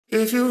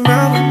If you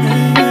ride with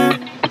me,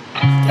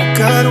 don't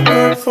gotta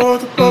work for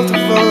the both of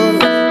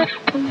us.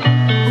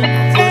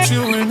 I'll put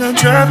you in the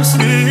driver's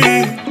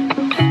seat.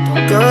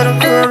 Don't gotta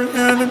hurry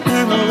in the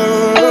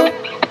love.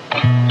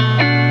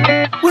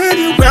 When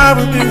you ride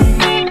with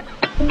me.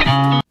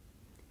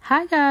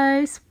 Hi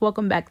guys,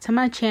 welcome back to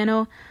my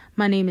channel.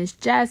 My name is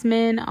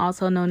Jasmine,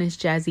 also known as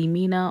Jazzy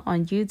Mina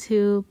on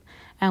YouTube,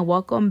 and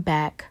welcome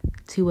back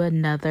to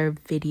another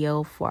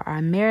video for our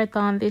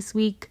marathon this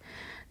week.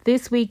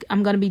 This week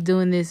I'm going to be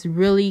doing this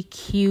really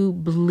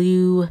cute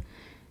blue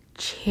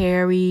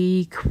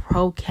cherry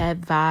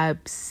croquette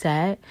vibe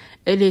set.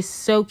 It is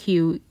so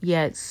cute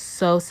yet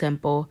so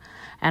simple,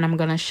 and I'm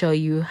going to show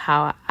you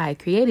how I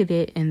created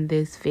it in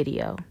this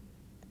video.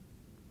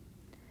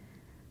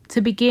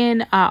 To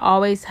begin, I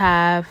always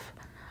have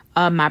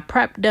my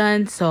prep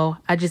done, so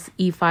I just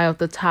e-filed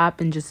the top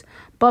and just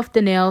buff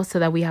the nails so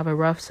that we have a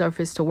rough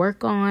surface to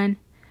work on.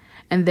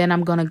 And then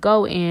I'm going to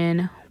go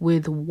in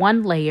with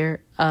one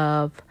layer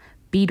of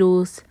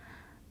Beetles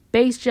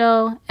base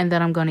gel, and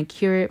then I'm going to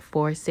cure it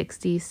for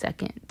 60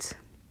 seconds.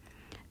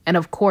 And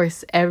of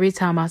course, every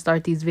time I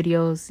start these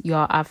videos,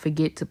 y'all, I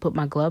forget to put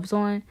my gloves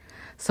on.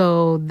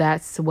 So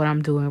that's what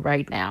I'm doing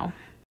right now.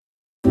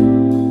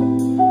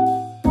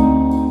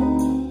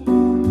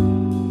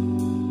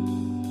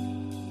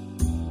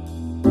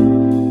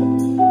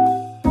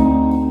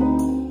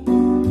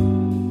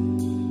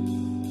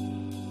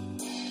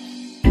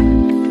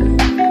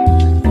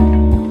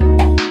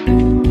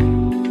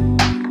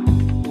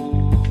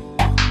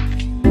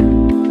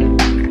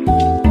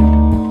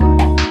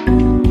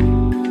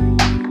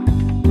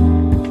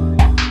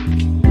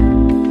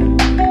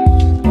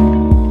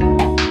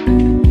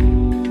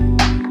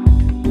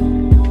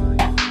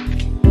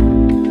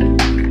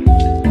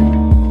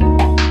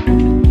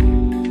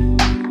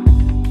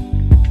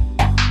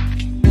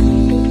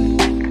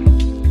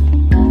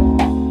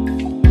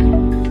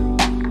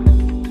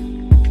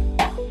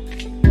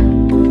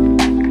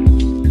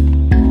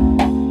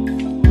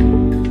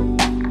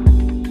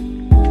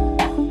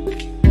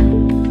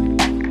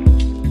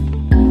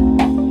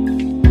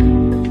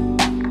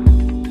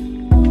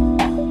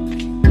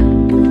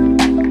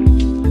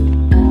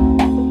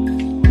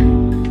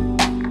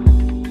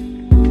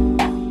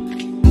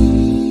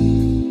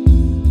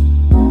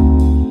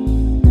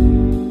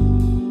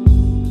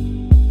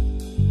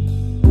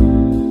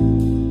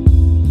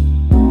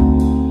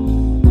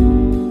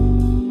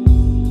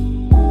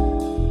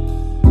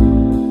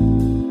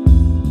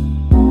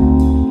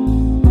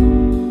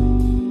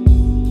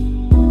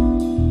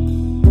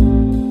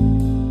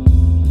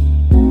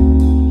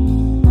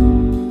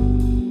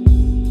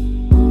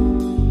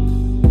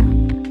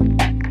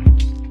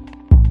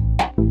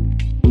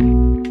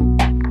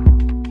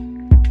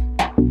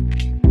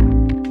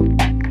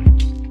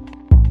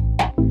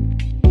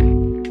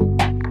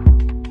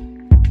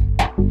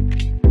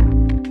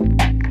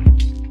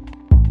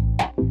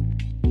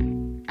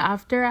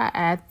 After I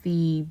add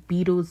the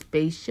Beetles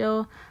base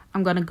gel,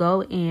 I'm going to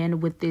go in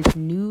with this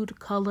nude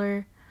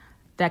color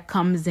that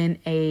comes in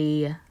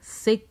a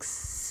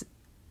set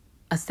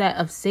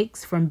of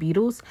 6 from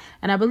Beetles.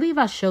 And I believe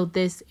I showed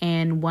this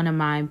in one of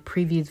my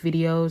previous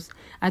videos.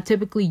 I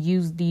typically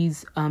use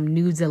these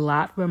nudes a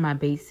lot for my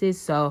bases,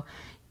 so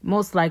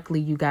most likely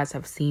you guys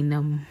have seen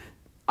them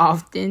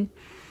often.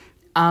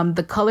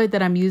 The color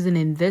that I'm using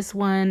in this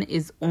one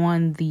is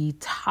on the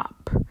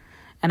top,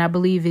 and I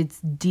believe it's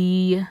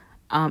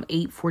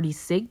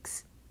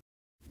D846.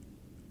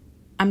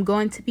 I'm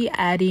going to be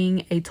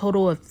adding a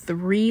total of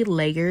 3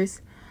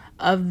 layers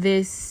of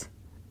this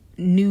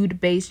nude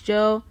base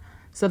gel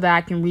so that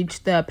I can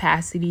reach the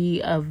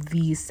opacity of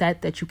the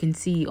set that you can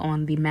see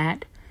on the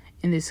mat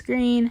in the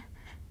screen.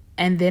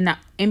 And then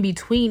in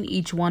between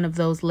each one of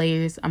those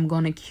layers, I'm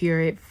going to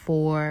cure it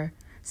for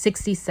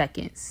 60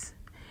 seconds.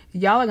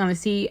 Y'all are going to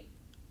see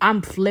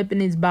I'm flipping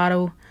this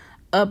bottle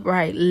up,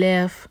 right,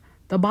 left.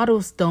 The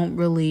bottles don't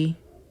really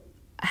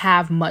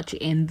have much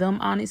in them,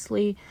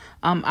 honestly.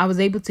 I was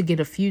able to get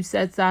a few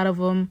sets out of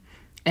them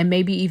and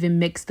maybe even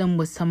mix them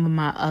with some of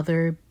my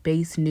other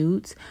base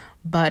nudes,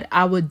 but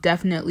I would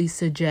definitely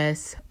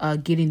suggest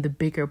getting the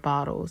bigger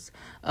bottles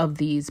of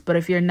these. But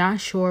if you're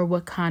not sure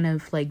what kind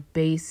of like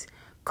base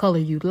color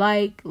you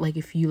like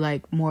if you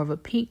like more of a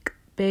pink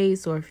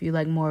base or if you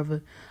like more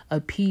of a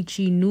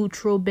peachy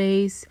neutral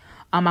base,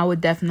 I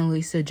would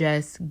definitely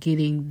suggest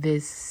getting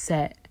this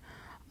set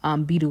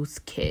Beetles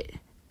kit.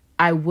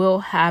 I will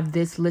have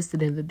this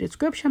listed in the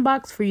description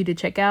box for you to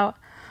check out.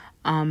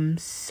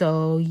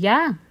 So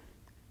yeah,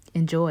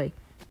 enjoy.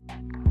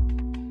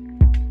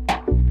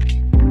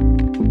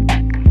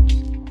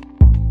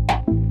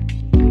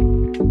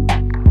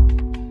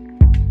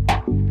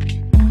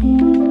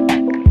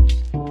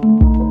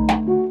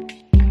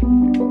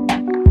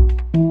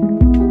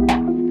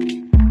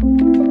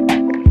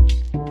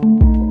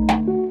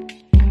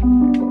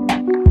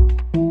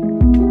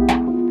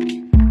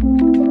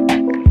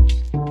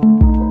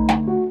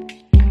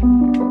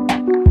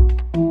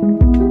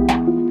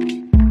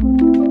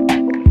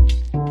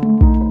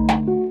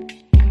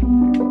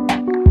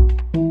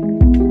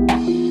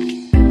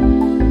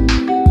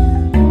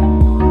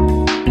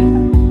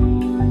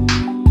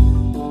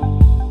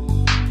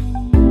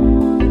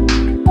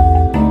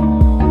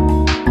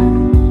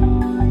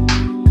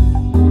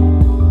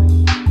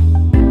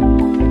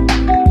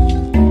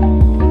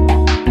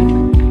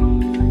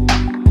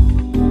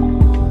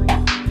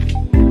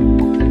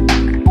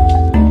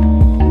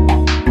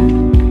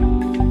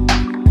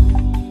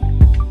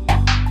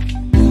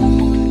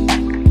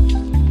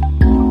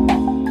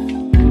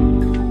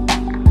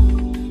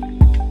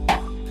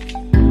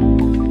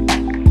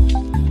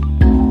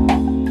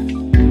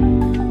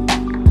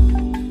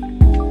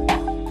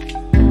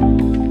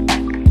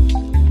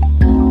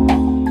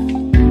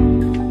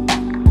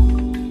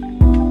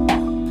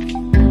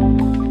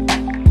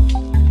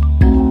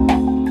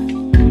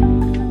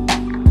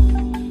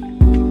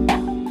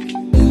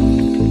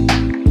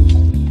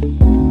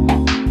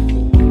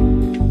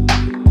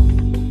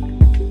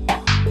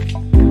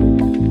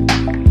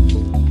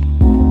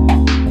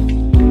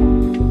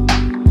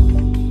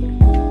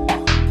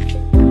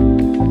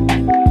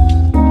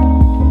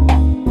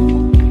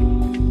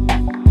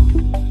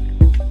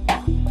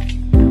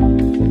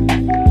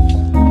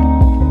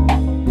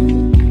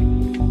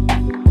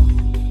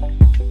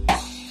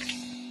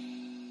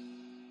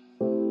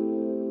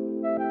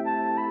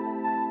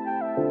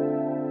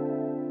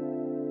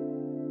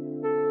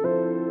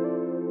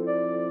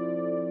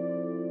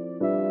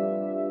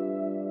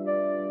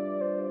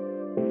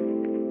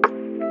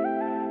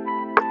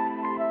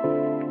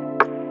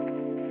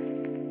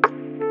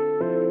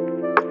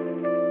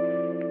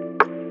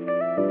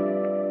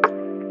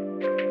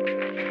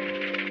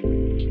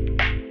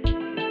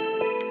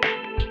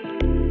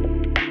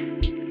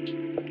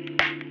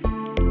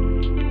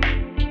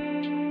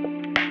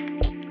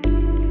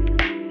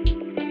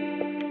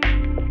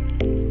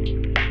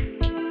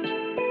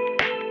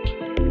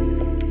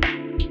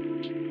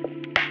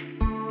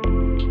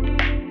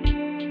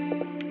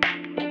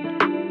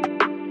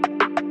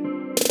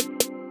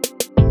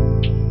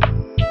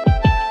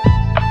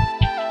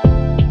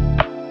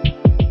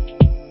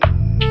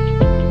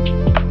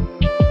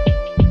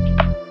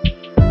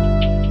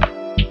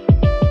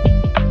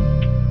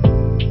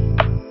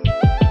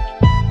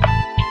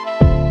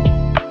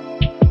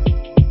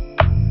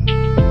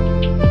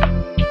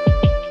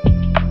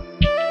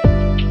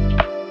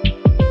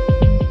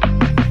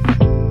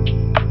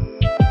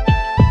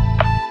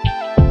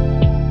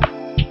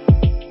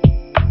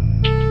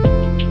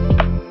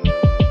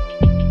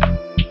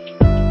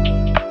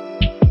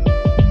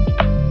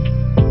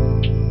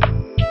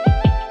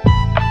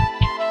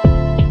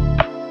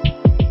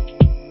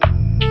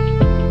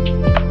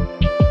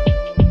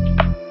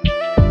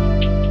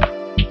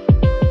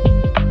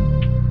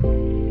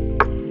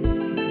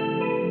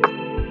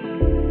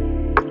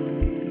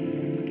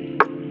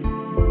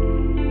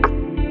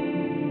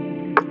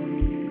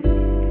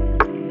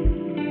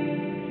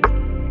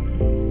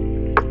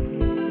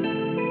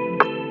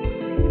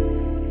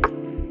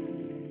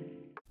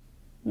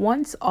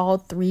 Once all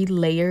 3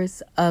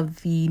 layers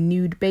of the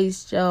nude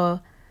base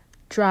gel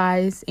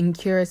dries and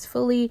cures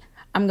fully,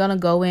 I'm going to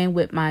go in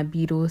with my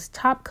Beetles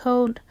top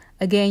coat.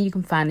 Again, you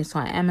can find this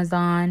on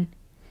Amazon,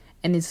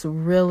 and it's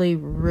really,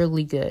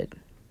 really good.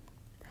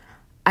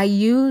 I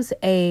use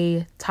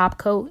a top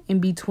coat in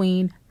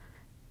between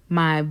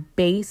my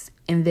base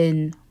and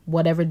then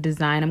whatever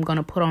design I'm going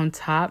to put on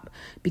top,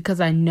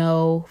 because I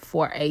know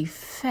for a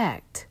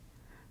fact,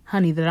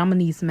 honey, that I'm going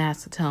to need some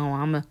acetone.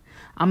 I'm going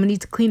to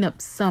need to clean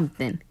up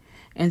something.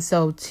 And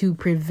so to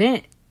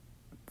prevent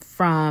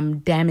from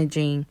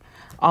damaging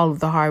all of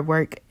the hard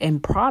work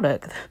and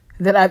product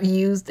that I've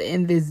used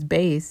in this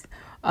base,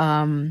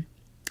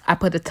 I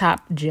put a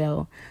top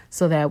gel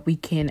so that we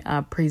can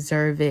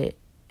preserve it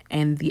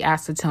and the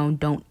acetone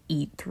don't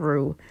eat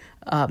through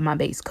my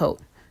base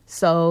coat.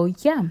 So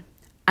yeah,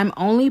 I'm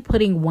only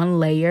putting 1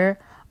 layer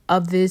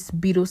of this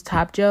Beetles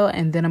top gel,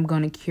 and then I'm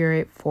going to cure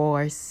it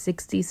for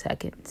 60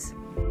 seconds.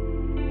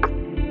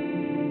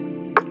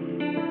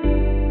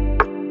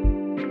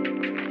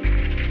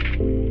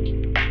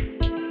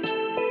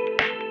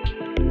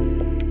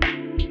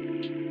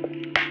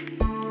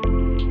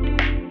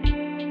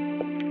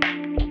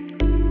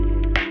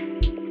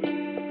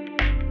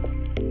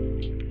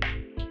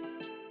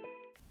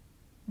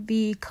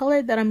 The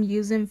color that I'm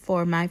using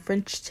for my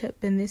French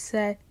tip in this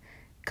set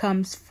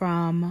comes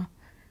from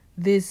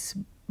this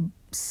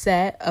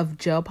set of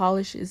gel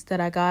polishes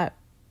that I got.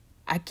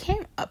 I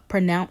can't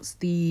pronounce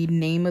the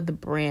name of the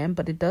brand,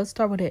 but it does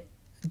start with a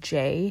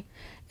J,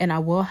 and I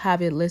will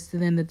have it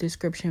listed in the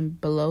description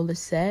below the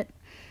set.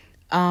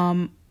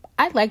 I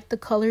like the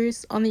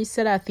colors on this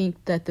set. I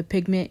think that the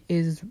pigment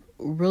is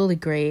really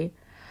great.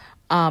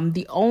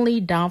 The only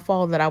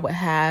downfall that I would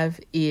have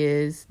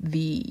is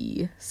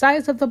the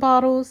size of the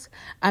bottles.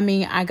 I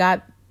mean, I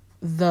got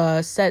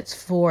the sets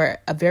for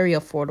a very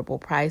affordable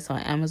price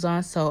on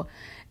Amazon, so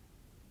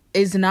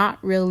it's not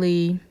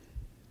really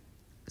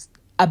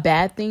a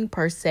bad thing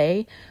per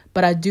se,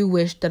 but I do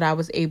wish that I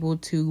was able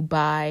to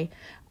buy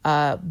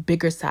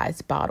bigger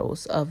size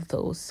bottles of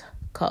those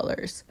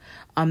colors.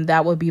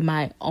 That would be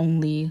my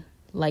only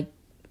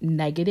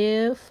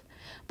negative,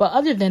 but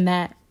other than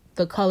that,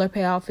 the color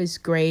payoff is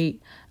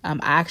great. I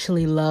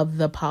actually love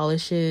the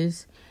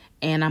polishes,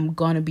 and I'm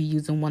going to be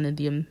using one of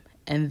them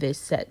in this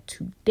set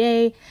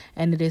today,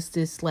 and it is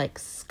this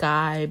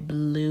sky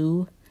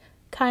blue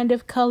kind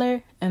of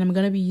color, and I'm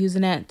going to be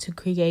using that to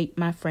create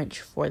my French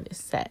for this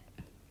set.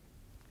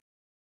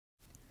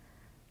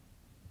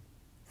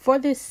 For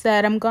this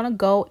set, I'm going to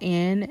go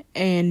in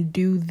and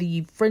do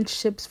the French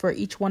tips for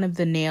each one of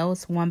the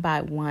nails one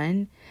by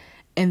one,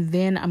 and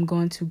then I'm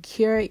going to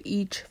cure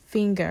each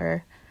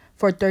finger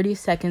for 30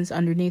 seconds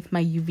underneath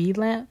my UV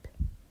lamp.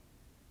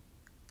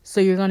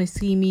 So you're going to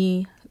see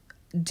me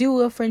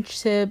do a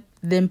French tip,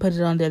 then put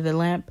it under the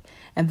lamp,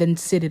 and then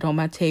sit it on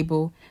my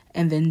table,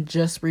 and then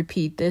just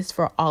repeat this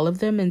for all of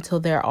them until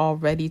they're all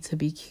ready to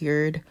be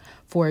cured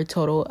for a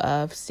total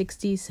of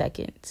 60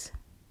 seconds.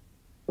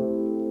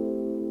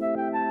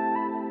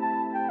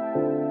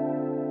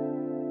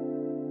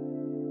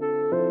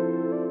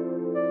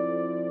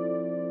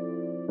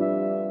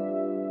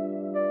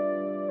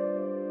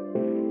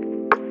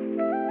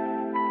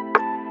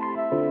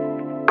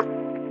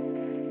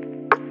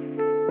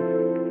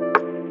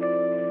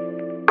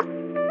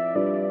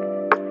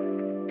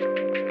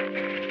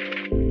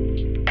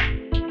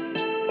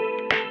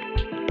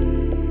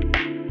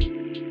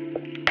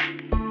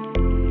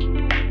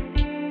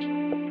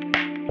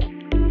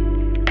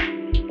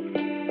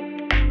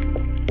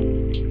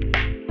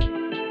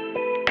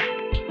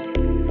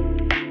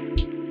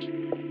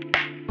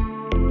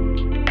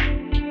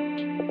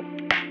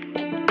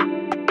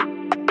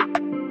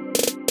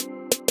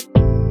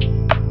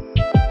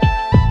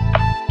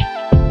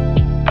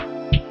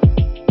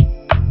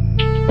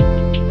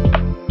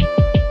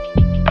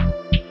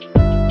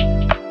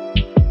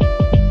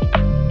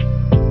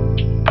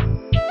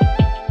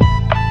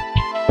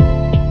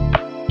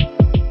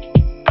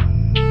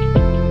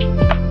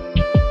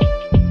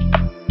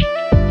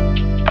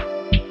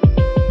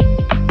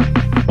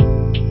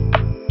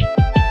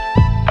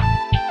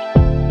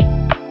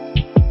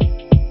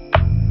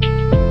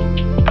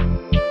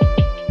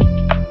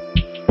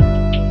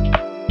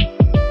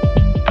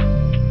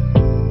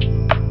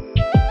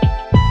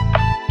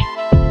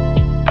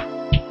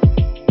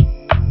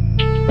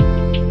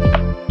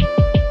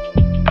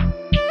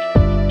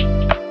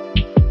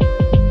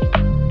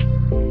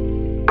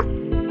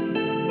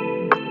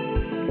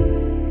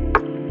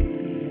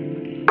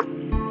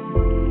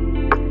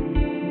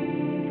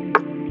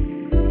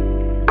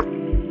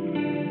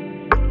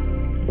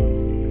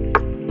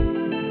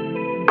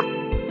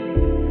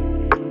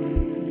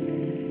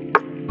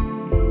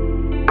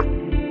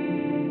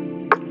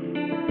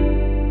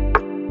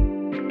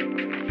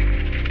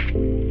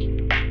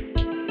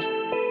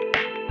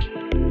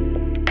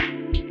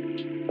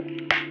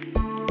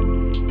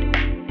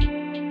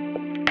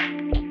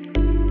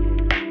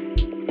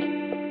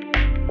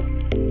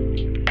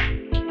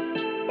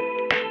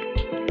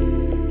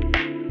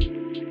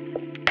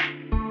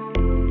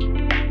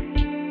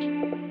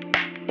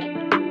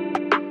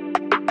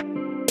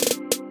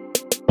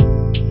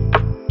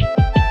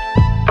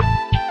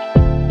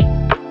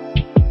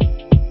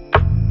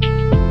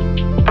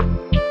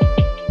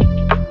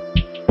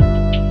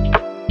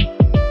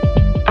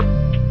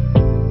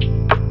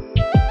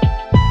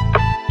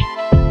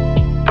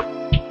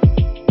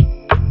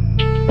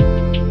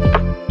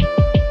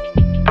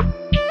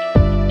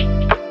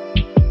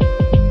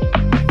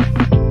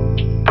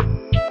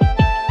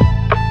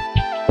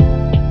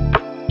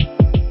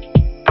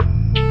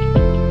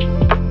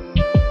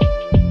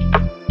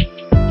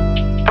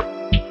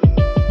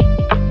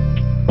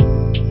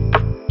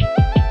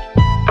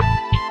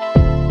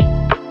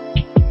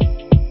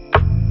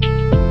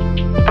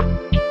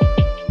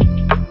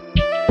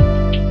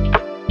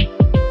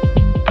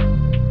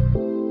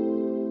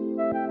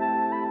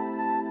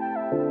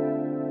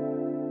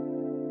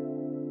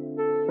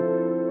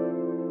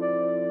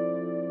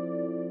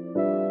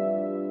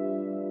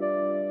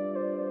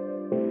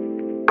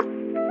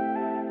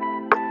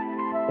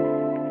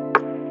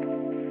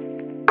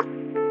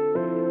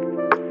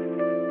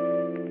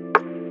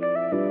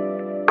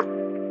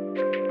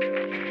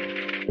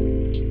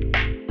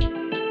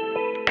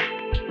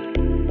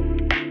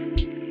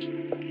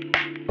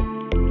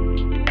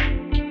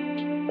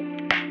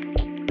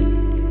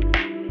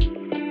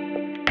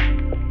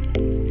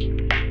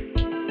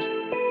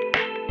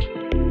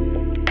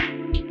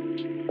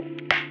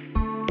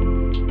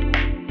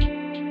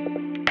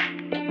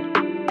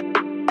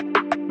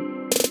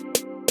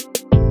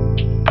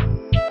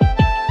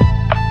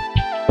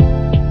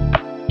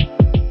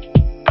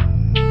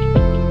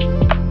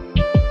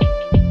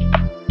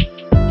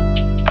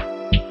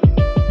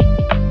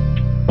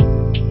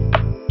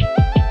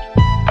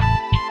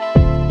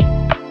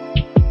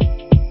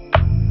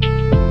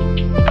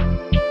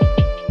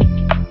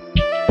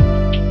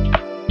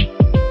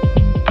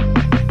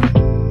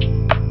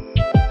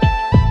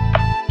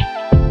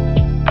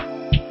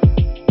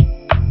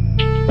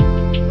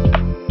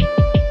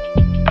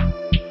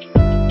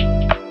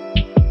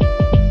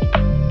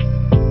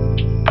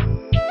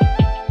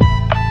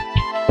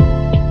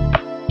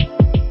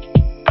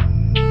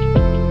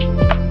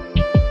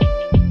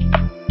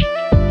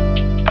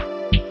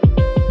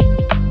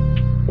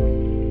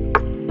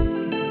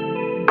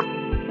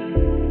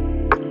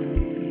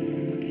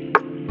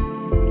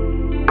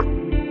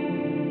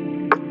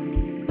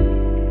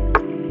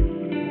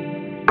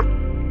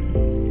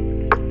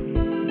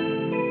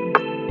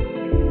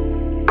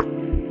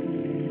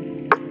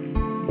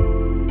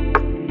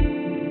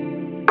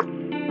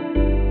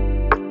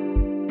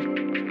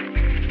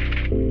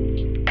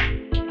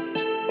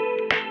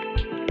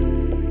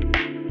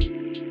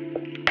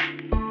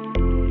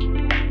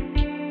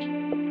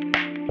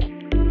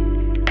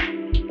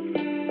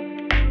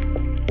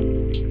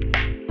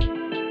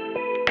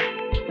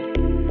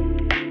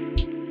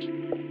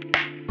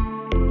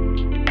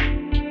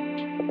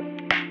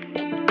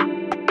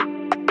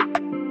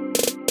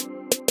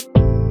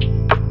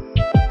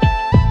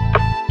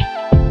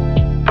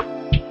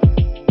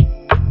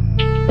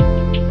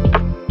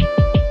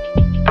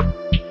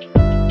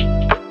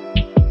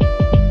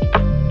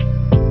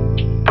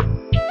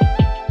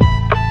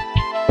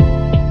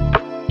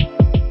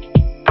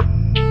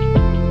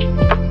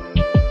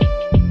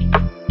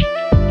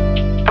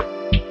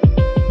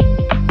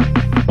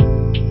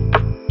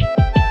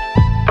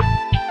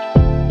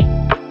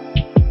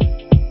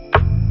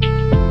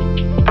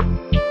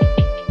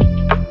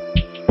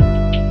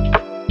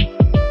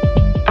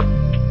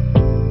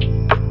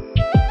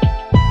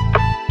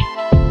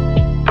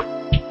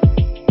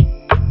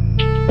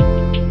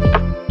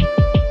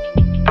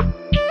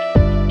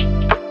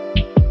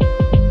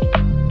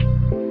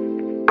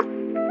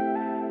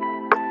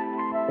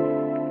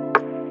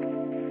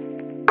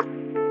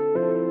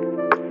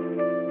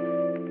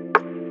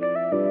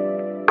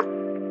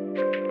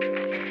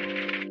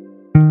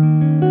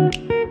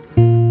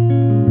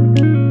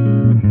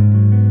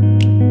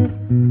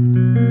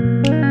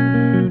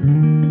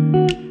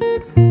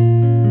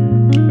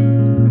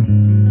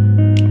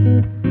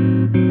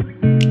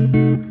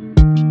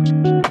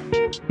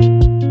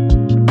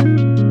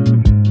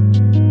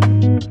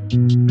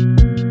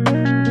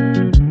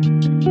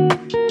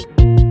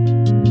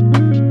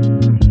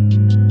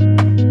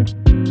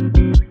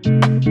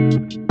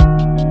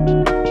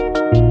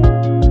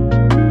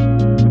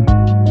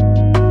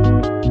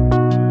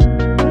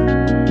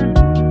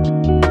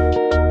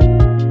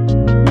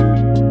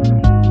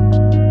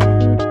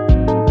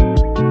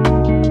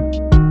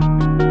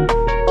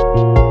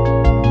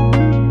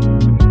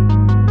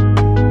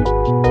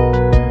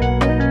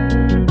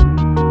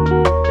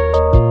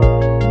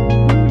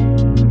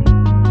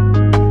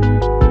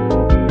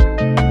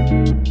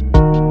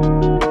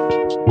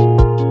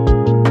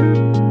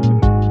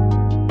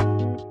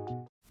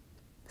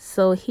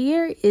 So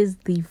here is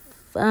the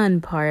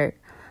fun part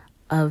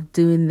of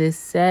doing this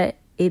set.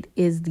 It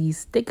is the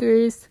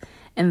stickers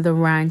and the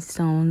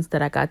rhinestones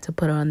that I got to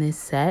put on this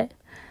set.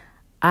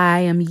 I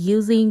am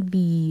using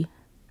the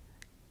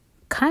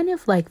kind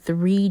of like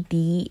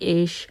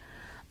 3D-ish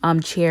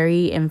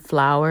cherry and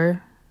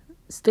flower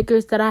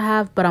stickers that I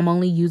have, but I'm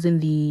only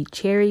using the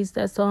cherries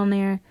that's on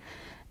there.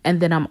 And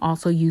then I'm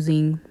also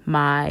using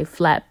my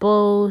flat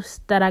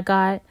bows that I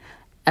got,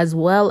 as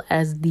well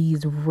as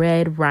these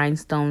red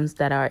rhinestones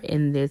that are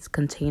in this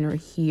container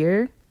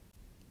here.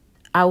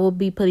 I will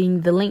be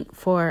putting the link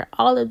for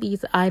all of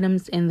these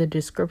items in the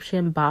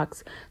description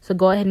box, so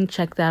go ahead and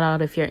check that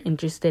out if you're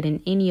interested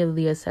in any of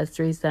the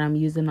accessories that I'm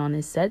using on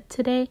this set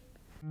today.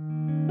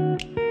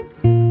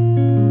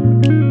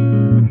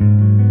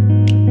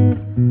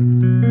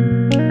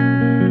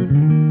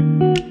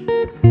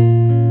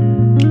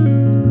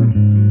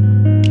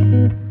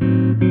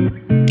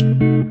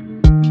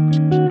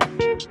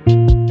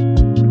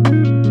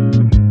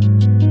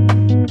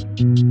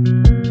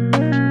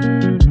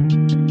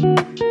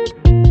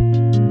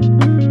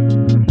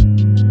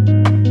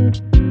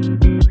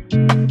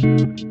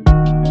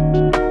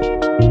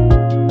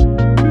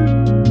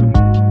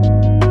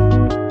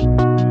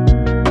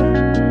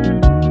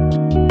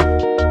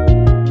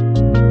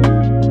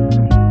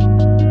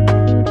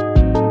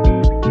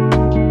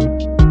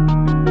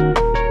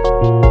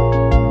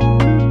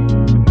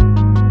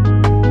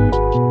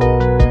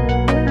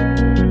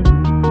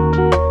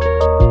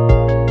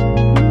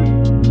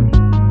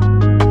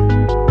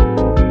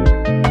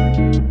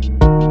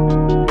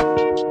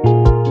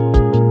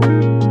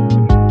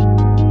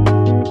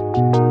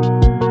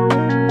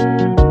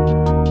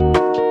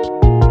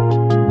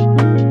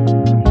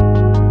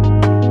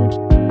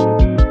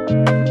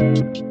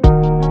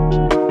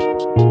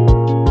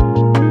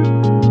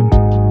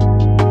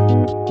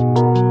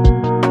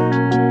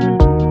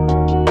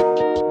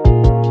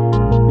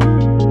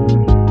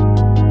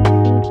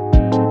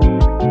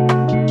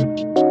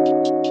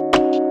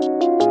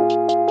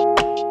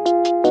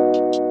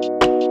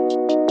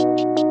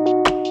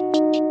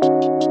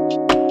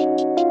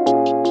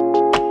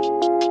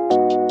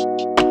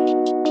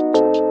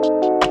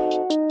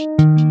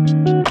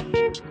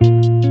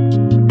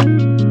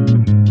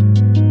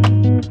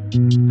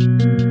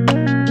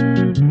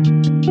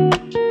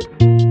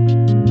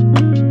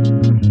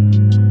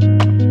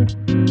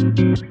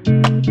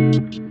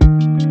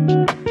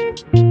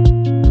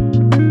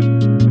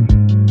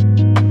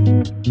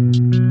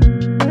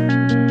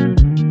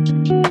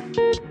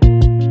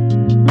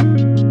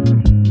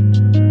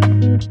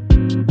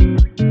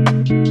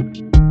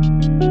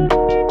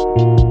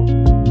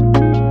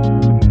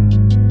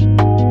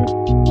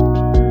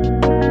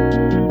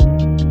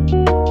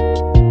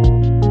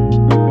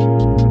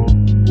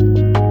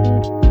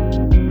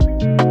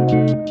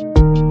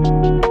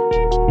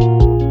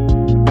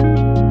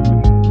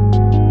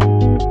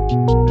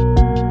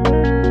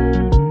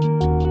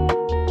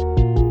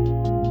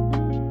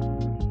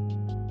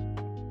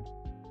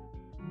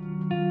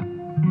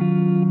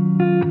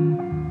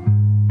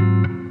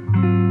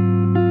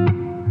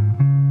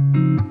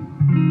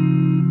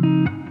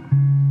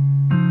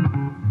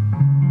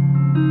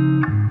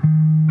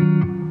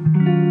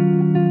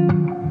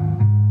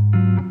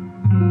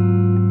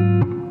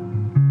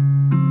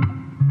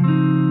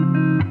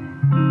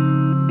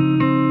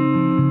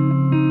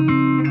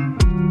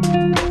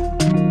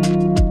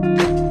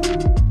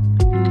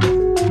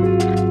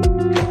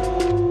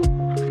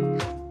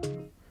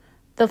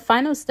 The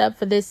final step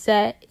for this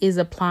set is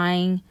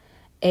applying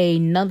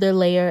another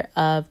layer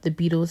of the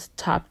Beetles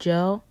top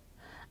gel.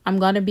 I'm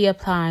going to be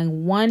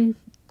applying one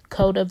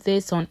coat of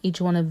this on each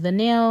one of the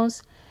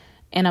nails,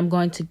 and I'm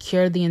going to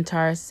cure the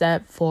entire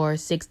set for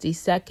 60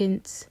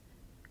 seconds.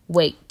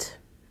 Wait,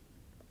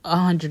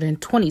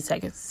 120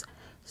 seconds.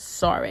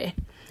 Sorry.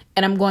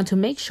 And I'm going to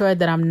make sure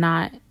that I'm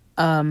not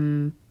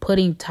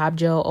putting top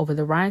gel over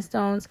the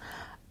rhinestones.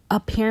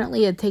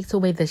 Apparently, it takes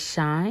away the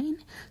shine,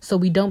 so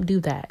we don't do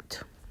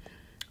that.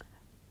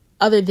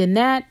 Other than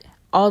that,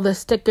 all the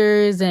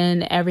stickers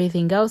and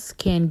everything else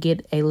can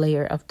get a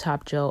layer of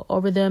top gel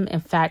over them. In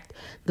fact,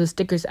 the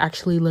stickers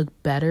actually look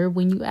better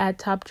when you add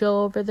top gel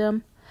over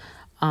them.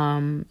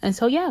 And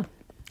so, yeah,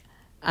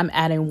 I'm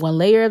adding one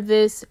layer of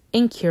this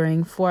and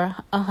curing for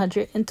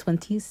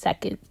 120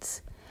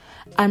 seconds.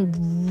 I'm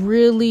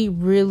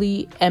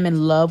really am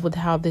in love with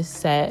how this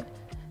set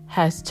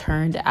has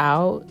turned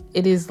out.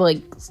 It is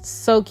like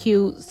so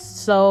cute,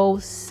 so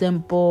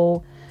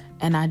simple,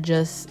 and I'm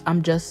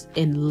just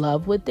in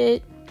love with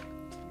it.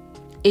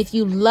 If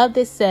you love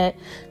this set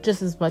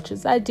just as much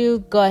as I do,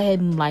 go ahead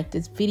and like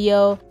this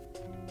video.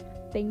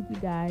 Thank you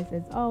guys,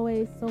 as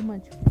always, so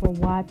much for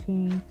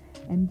watching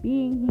and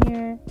being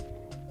here.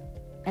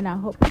 And I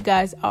hope you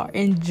guys are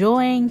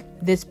enjoying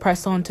this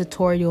press-on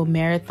tutorial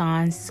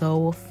marathon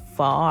so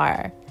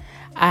far.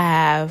 I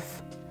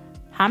have,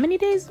 how many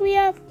days do we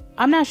have?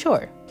 I'm not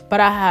sure. But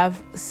I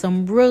have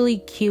some really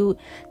cute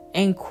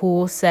and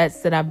cool sets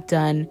that I've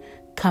done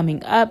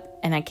coming up,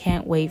 and I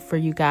can't wait for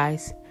you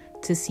guys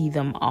to see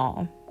them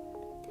all.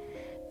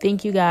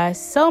 Thank you guys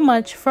so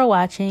much for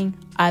watching.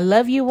 I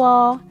love you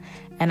all,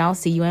 and I'll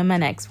see you in my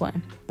next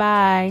one.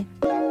 Bye.